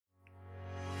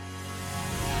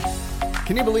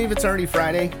Can you believe it's already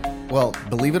Friday? Well,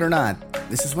 believe it or not,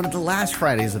 this is one of the last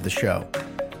Fridays of the show.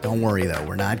 Don't worry though,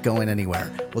 we're not going anywhere.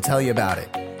 We'll tell you about it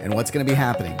and what's going to be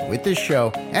happening with this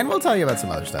show, and we'll tell you about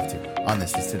some other stuff too on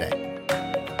This Is Today.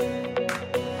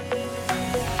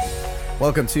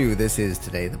 Welcome to This Is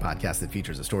Today, the podcast that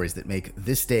features the stories that make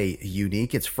this day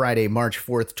unique. It's Friday, March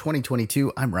 4th,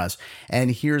 2022. I'm Russ,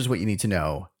 and here's what you need to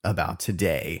know about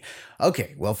today.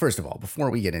 Okay, well, first of all,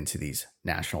 before we get into these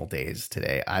national days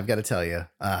today, I've got to tell you,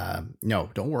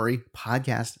 no, don't worry,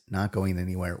 podcast not going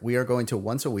anywhere. We are going to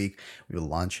once a week. We will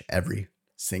launch every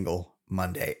single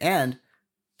Monday. And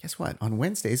guess what? On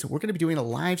Wednesdays, we're going to be doing a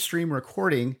live stream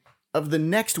recording of the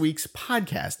next week's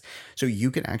podcast. So you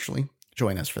can actually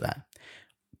join us for that.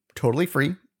 Totally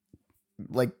free.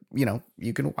 Like,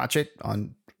 you can watch it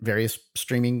on various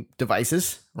streaming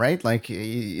devices, right? Like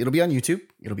it'll be on YouTube,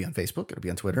 it'll be on Facebook, it'll be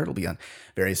on Twitter, it'll be on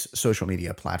various social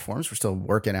media platforms. We're still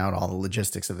working out all the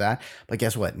logistics of that. But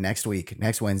guess what? Next week,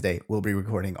 next Wednesday, we'll be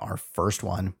recording our first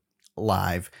one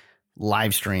live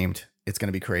streamed. It's going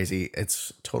to be crazy.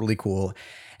 It's totally cool.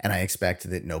 And I expect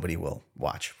that nobody will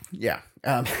watch. Yeah.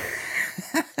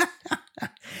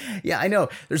 Yeah, I know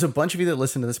there's a bunch of you that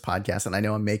listen to this podcast, and I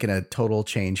know I'm making a total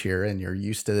change here, and you're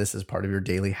used to this as part of your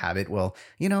daily habit. Well,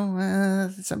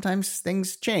 sometimes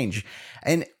things change.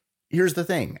 And here's the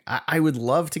thing. I would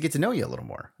love to get to know you a little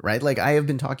more, right? Like I have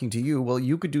been talking to you. Well,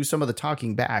 you could do some of the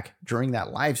talking back during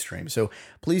that live stream. So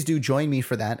please do join me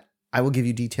for that. I will give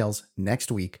you details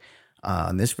next week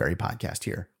on this very podcast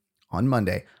here. On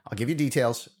Monday, I'll give you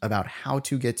details about how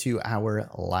to get to our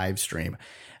live stream.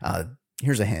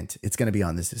 Here's a hint. It's going to be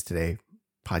on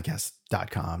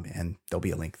thisistodaypodcast.com, and there'll be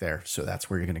a link there. So that's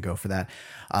where you're going to go for that.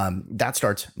 That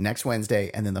starts next Wednesday.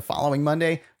 And then the following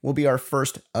Monday will be our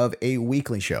first of a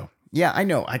weekly show. Yeah, I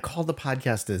know. I called the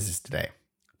podcast This Is Today,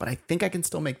 but I think I can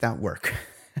still make that work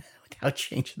without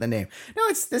changing the name. No,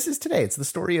 it's This Is Today. It's the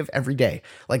story of every day.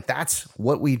 Like that's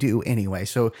what we do anyway.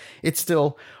 So it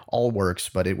still all works,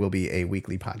 but it will be a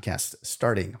weekly podcast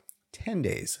starting 10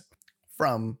 days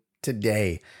from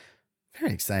today.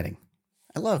 Very exciting.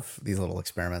 I love these little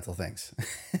experimental things.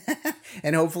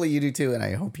 And hopefully you do too. And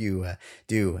I hope you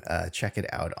do check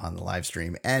it out on the live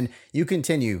stream and you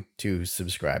continue to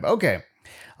subscribe. Okay,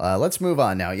 let's move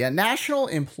on now. Yeah, National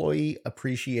Employee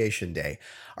Appreciation Day.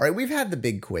 All right, we've had the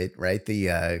big quit, right?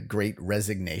 The great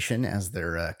resignation, as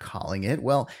they're calling it.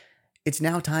 Well, it's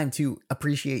now time to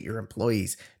appreciate your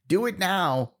employees. Do it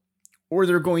now or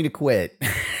they're going to quit.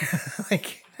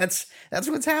 That's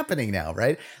what's happening now,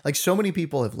 right? Like so many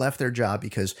people have left their job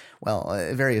because,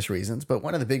 various reasons, but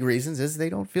one of the big reasons is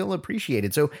they don't feel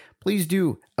appreciated. So please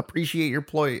do appreciate your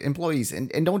employees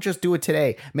and don't just do it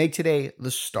today. Make today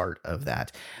the start of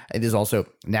that. It is also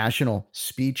National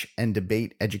Speech and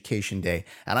Debate Education Day.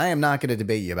 And I am not going to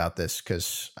debate you about this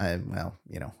because I've only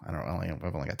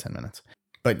got 10 minutes.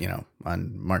 But,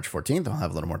 on March 14th, I'll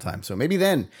have a little more time. So maybe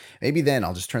then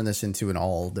I'll just turn this into an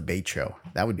all debate show.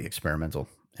 That would be experimental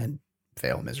and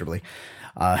fail miserably.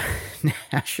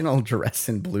 National Dress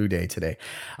in Blue Day today.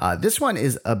 This one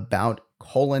is about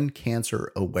colon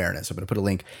cancer awareness. I'm going to put a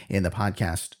link in the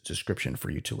podcast description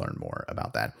for you to learn more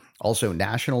about that. Also,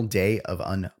 National Day of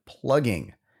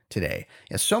Unplugging today.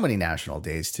 Yeah, so many national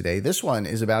days today. This one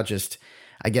is about just,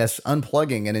 I guess,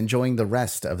 unplugging and enjoying the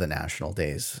rest of the national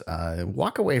days.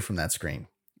 Walk away from that screen,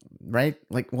 right?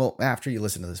 After you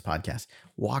listen to this podcast,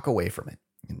 walk away from it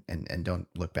and don't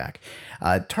look back.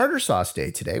 Tartar Sauce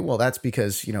Day today. Well, that's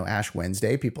because, Ash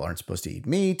Wednesday, people aren't supposed to eat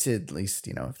meat. At least,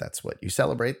 if that's what you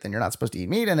celebrate, then you're not supposed to eat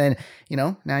meat. And then,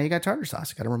 now you got tartar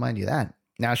sauce. I got to remind you of that.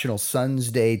 National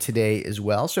Sons Day today as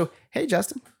well. So, hey,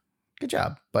 Justin, good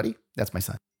job, buddy. That's my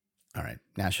son. All right.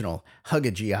 National Hug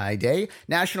a GI Day,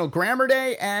 National Grammar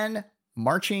Day, and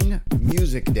Marching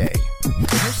Music Day.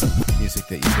 There's some music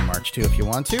that you can march to if you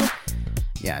want to.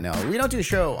 Yeah, no, we don't do a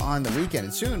show on the weekend.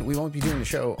 And soon we won't be doing a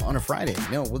show on a Friday.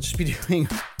 No, we'll just be doing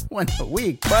one a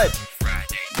week. But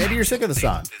maybe you're sick of the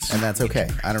song, and that's okay.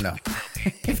 I don't know.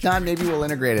 If not, maybe we'll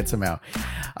integrate it somehow.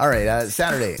 All right,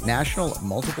 Saturday, National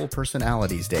Multiple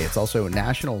Personalities Day. It's also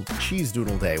National Cheese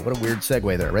Doodle Day. What a weird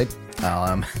segue there, right?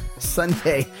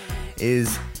 Sunday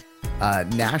is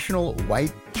National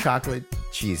White Chocolate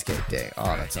Cheesecake Day. Oh,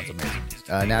 that sounds amazing.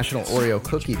 National Oreo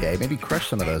Cookie Day. Maybe crush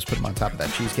some of those, put them on top of that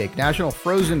cheesecake. National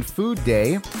Frozen Food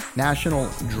Day, National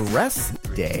Dress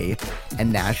Day,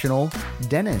 and National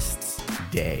Dentist's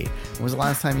Day. When was the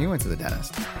last time you went to the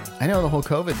dentist? I know the whole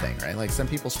COVID thing, right? Like some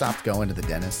people stopped going to the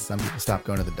dentist. Some people stopped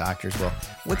going to the doctors. Well,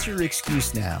 what's your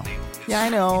excuse now? Yeah, I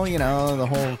know, the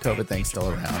whole COVID thing's still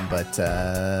around, but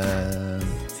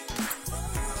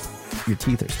your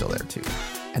teeth are still there too.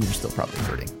 And they're still probably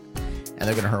hurting. and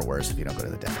they're going to hurt worse if you don't go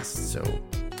to the dentist. So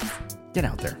get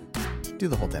out there. Do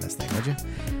the whole dentist thing, would you?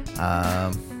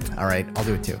 All right, I'll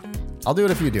do it too. I'll do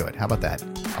it if you do it. How about that?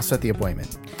 I'll set the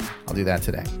appointment. I'll do that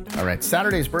today. All right,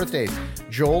 Saturday's birthdays.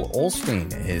 Joel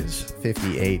Osteen is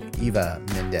 58. Eva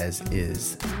Mendes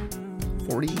is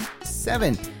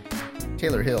 47.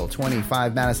 Taylor Hill,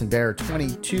 25. Madison Bear,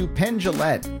 22. Penn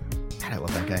Jillette. God, I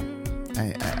love that guy.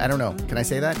 I don't know. Can I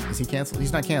say that? Is he canceled?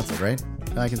 He's not canceled, right?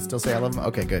 I can still say I love him?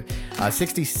 Okay, good.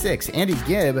 66. Andy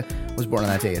Gibb was born on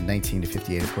that day in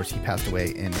 1958. Of course, he passed away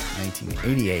in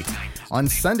 1988. On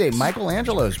Sunday,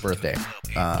 Michelangelo's birthday.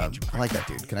 I like that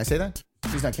dude. Can I say that?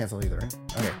 He's not canceled either, right?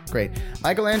 Okay, great.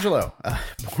 Michelangelo,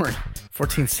 born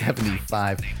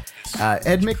 1475.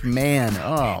 Ed McMahon.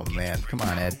 Oh, man. Come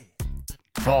on, Ed.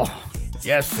 Oh,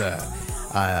 yes.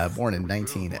 Born in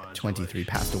 1923,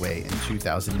 passed away in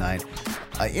 2009.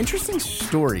 Interesting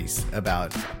stories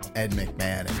about Ed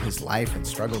McMahon and his life and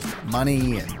struggles with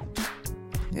money.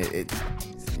 And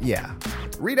yeah.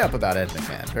 Read up about Ed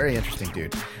McMahon. Very interesting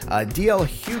dude. D.L.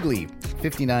 Hughley,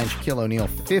 59. Shaquille O'Neal,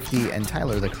 50. And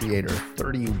Tyler, the Creator,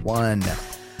 31.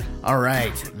 All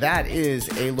right. That is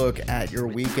a look at your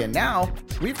weekend. Now,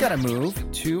 we've got to move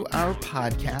to our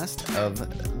podcast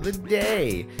of the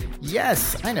day.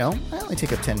 Yes, I know. I only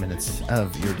take up 10 minutes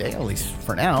of your day, at least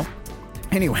for now.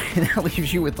 Anyway, that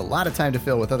leaves you with a lot of time to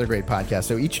fill with other great podcasts.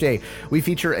 So each day we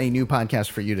feature a new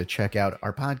podcast for you to check out.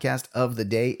 Our podcast of the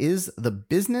day is The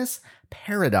Business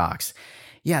Paradox.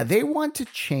 Yeah, they want to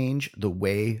change the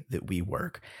way that we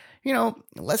work. You know,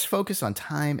 less focus on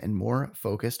time and more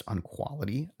focused on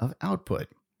quality of output.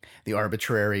 The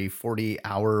arbitrary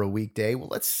 40-hour-a-week day, well,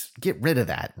 let's get rid of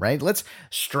that, right? Let's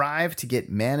strive to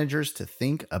get managers to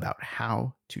think about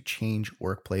how to change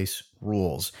workplace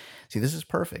rules. See, this is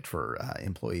perfect for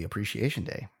Employee Appreciation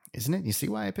Day, isn't it? You see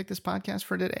why I picked this podcast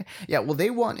for today? Yeah, well,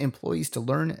 they want employees to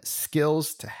learn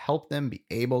skills to help them be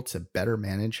able to better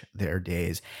manage their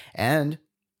days. And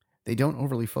they don't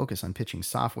overly focus on pitching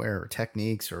software or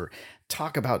techniques or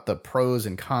talk about the pros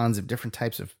and cons of different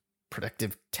types of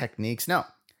productive techniques. No.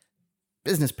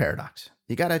 Business Paradox.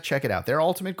 You got to check it out. Their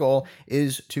ultimate goal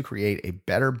is to create a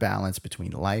better balance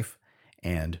between life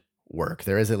and work.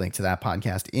 There is a link to that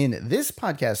podcast in this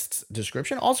podcast's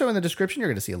description. Also in the description, you're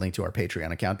going to see a link to our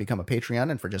Patreon account. Become a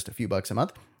Patreon, and for just a few bucks a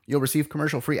month, you'll receive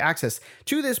commercial-free access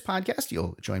to this podcast.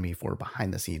 You'll join me for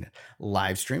behind-the-scene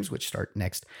live streams, which start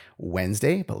next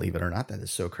Wednesday. Believe it or not, that is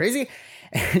so crazy.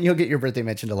 And you'll get your birthday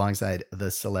mentioned alongside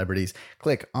the celebrities.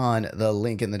 Click on the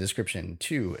link in the description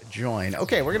to join.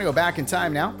 Okay, we're going to go back in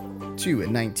time now to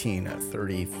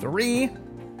 1933.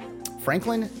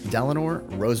 Franklin Delano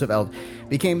Roosevelt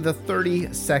became the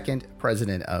 32nd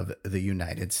president of the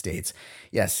United States.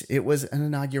 Yes, it was an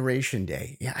inauguration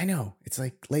day. Yeah, I know. It's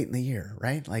like late in the year,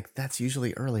 right? Like that's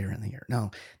usually earlier in the year.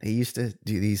 No, they used to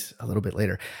do these a little bit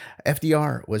later.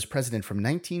 FDR was president from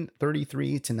 1933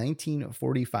 to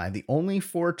 1945, the only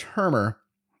four-termer.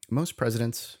 Most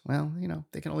presidents, well, you know,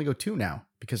 they can only go two now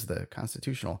because of the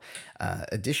constitutional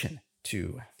addition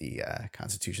to the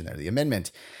Constitution there, the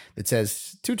amendment that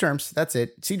says 2 terms. That's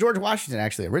it. See, George Washington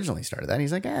actually originally started that.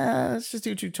 He's like, let's just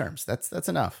do 2 terms. That's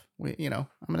enough. I'm going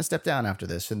to step down after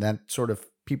this. And that sort of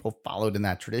people followed in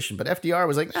that tradition. But FDR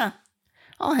was like,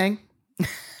 I'll hang.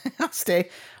 I'll stay.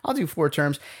 I'll do 4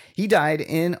 terms. He died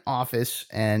in office,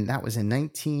 and that was in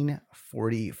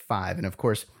 1945. And of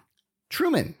course,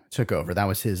 Truman took over. That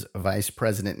was his vice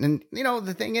president. And, you know,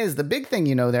 the thing is, the big thing,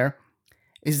 you know, there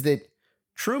is that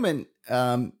Truman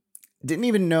didn't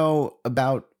even know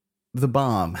about the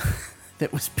bomb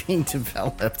that was being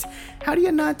developed. How do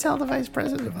you not tell the vice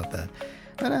president about that?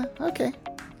 But, okay,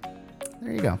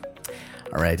 there you go.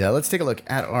 All right, let's take a look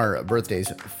at our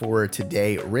birthdays for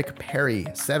today. Rick Perry,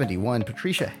 71.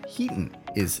 Patricia Heaton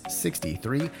is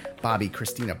 63. Bobby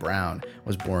Christina Brown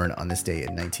was born on this day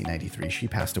in 1993. She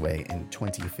passed away in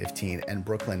 2015. And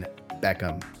Brooklyn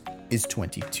Beckham is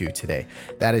 22 today.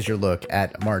 That is your look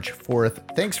at March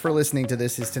 4th. Thanks for listening to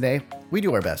This Is Today. We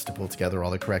do our best to pull together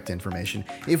all the correct information.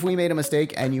 If we made a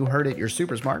mistake and you heard it, you're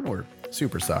super smart. We're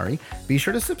super sorry. Be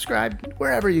sure to subscribe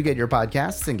wherever you get your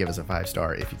podcasts and give us a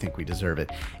 5-star if you think we deserve it.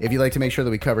 If you'd like to make sure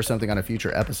that we cover something on a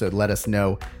future episode, let us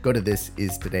know. Go to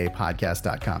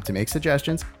thisistodaypodcast.com to make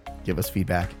suggestions, give us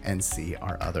feedback, and see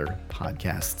our other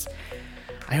podcasts.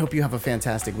 I hope you have a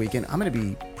fantastic weekend. I'm going to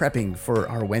be prepping for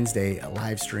our Wednesday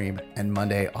live stream, and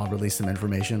Monday I'll release some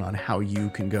information on how you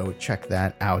can go check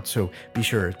that out. So be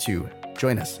sure to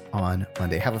join us on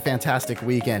Monday. Have a fantastic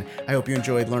weekend. I hope you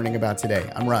enjoyed learning about today.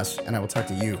 I'm Russ, and I will talk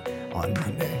to you on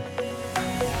Monday.